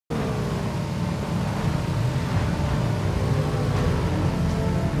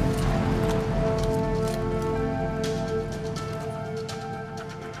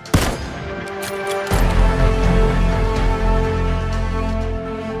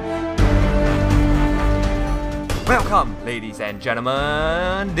Welcome, ladies and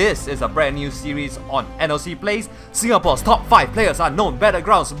gentlemen. This is a brand new series on NOC Plays, Singapore's top 5 players unknown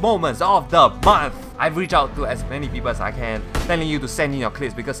battlegrounds moments of the month. I've reached out to as many people as I can, telling you to send in your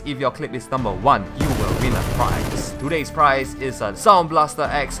clips because if your clip is number 1, you will win a prize. Today's prize is a Sound Blaster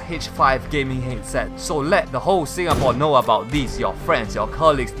X H5 gaming headset. So let the whole Singapore know about this. Your friends, your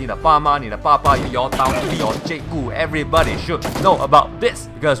colleagues, 你的爸妈, 你的爸爸, your town, your cikgu, everybody should know about this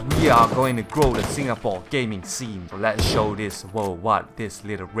because we are going to grow the Singapore gaming scene. So let's show this world what this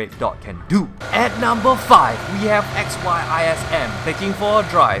little red dot can do. At number 5, we have XYISM taking for a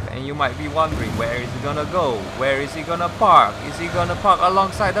drive, and you might be wondering, where is he gonna go? Where is he gonna park? Is he gonna park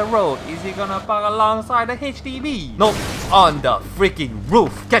alongside the road? Is he gonna park alongside the HDB? Nope, on the freaking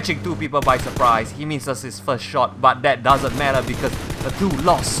roof. Catching 2 people by surprise, he misses his first shot, but that doesn't matter because the 2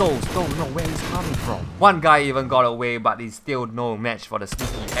 lost souls don't know where he's coming from. One guy even got away, but he's still no match for the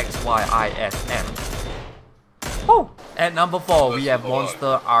sneaky XYISM. Oh. At number 4, we have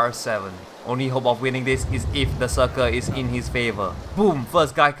Monster R7. Only hope of winning this is if the circle is in his favor. Boom,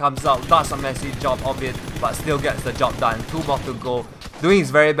 first guy comes out, does a messy job of it, but still gets the job done. 2 more to go, doing his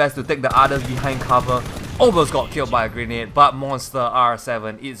very best to take the others behind cover. Almost got killed by a grenade, but Monster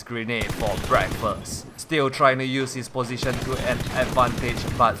R7 eats grenade for breakfast. Still trying to use his position to an advantage,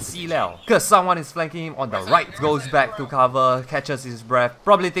 but Silao, cause someone is flanking him on the right, goes back to cover, catches his breath,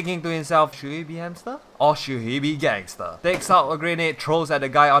 probably thinking to himself, should he be hamster? Or should he be gangster? Takes out a grenade, throws at the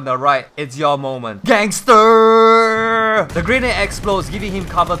guy on the right. It's your moment. Gangster! The grenade explodes, giving him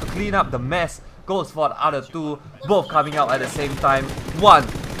cover to clean up the mess. Goes for the other 2, both coming out at the same time. 1,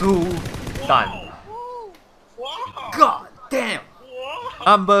 2, done. God damn!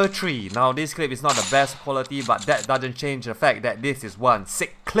 Number 3. Now this clip is not the best quality, but that doesn't change the fact that this is one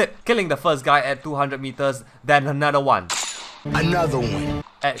sick clip. Killing the first guy at 200 meters, then another one. Another one.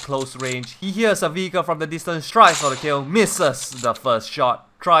 At close range, he hears a vehicle from the distance, tries for the kill, misses the first shot,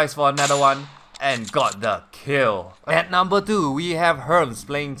 tries for another one, and got the kill. At number 2, we have Herms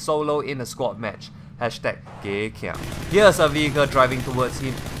playing solo in a squad match. Hashtag #GayCam. Here's a vehicle driving towards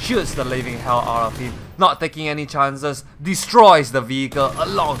him, shoots the living hell out of him, not taking any chances, destroys the vehicle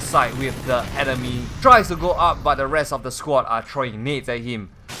alongside with the enemy, tries to go up but the rest of the squad are throwing nades at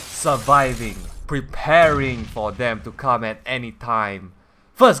him, surviving, preparing for them to come at any time.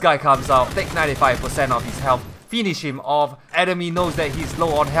 First guy comes out, take 95% of his health, finish him off, enemy knows that he's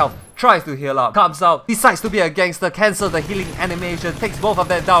low on health, tries to heal up, comes out, decides to be a gangster, cancels the healing animation, takes both of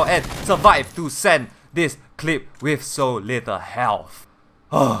them down and survive to send this clip with so little health.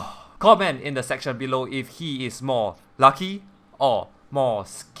 Comment in the section below if he is more lucky or more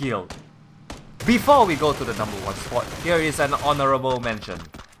skilled. Before we go to the number 1 spot, here is an honorable mention.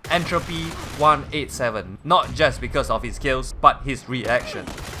 Entropy 187, not just because of his kills, but his reaction.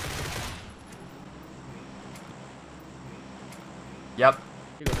 Yep.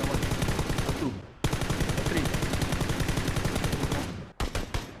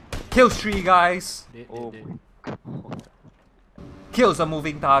 Kills 3 guys. Kills a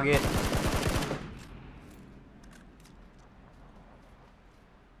moving target.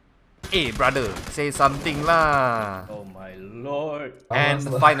 Hey brother, say something lah. Oh my lord. And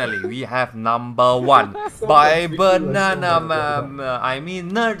finally, we have number 1 by Banana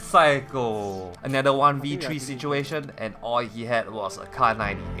Nerd Psycho. Another 1v3 situation, and all he had was a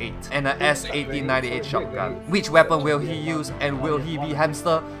Kar98 and a S1898 shotgun. Which weapon will he use, and will he be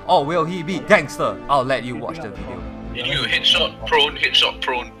hamster or will he be gangster? I'll let you watch the video. You headshot prone, headshot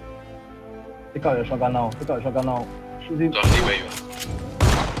prone. Pick out your shotgun now, pick out your shotgun now. Shoot him. Roughly where you are.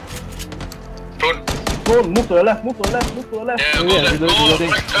 Prone. Prone, move to the left, move to the left, move to the left. Yeah, go left, go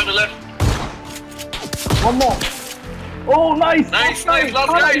right, turn the left. One more. Oh, nice! Nice, nice, last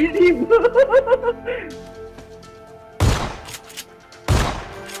guy. Hit him!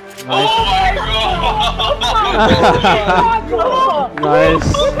 Oh my god!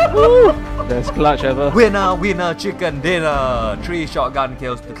 Nice. Best clutch ever. Winner, winner, chicken dinner. 3 shotgun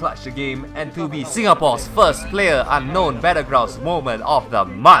kills to clutch the game and to be Singapore's first player unknown battlegrounds moment of the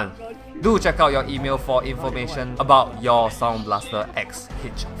month. Do check out your email for information about your Sound Blaster X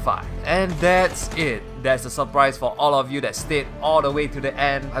H5. And that's it. That's a surprise for all of you that stayed all the way to the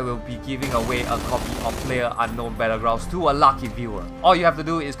end. I will be giving away a copy of Player Unknown Battlegrounds to a lucky viewer. All you have to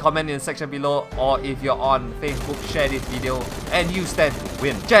do is comment in the section below, or if you're on Facebook, share this video and you stand to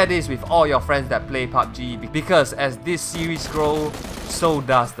win. Share this with all your friends that play PUBG because as this series grows, so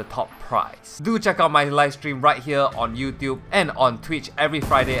does the top prize. Do check out my live stream right here on YouTube and on Twitch every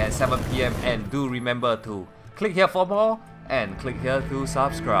Friday at 7 PM, and do remember to click here for more and click here to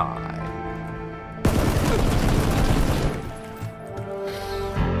subscribe.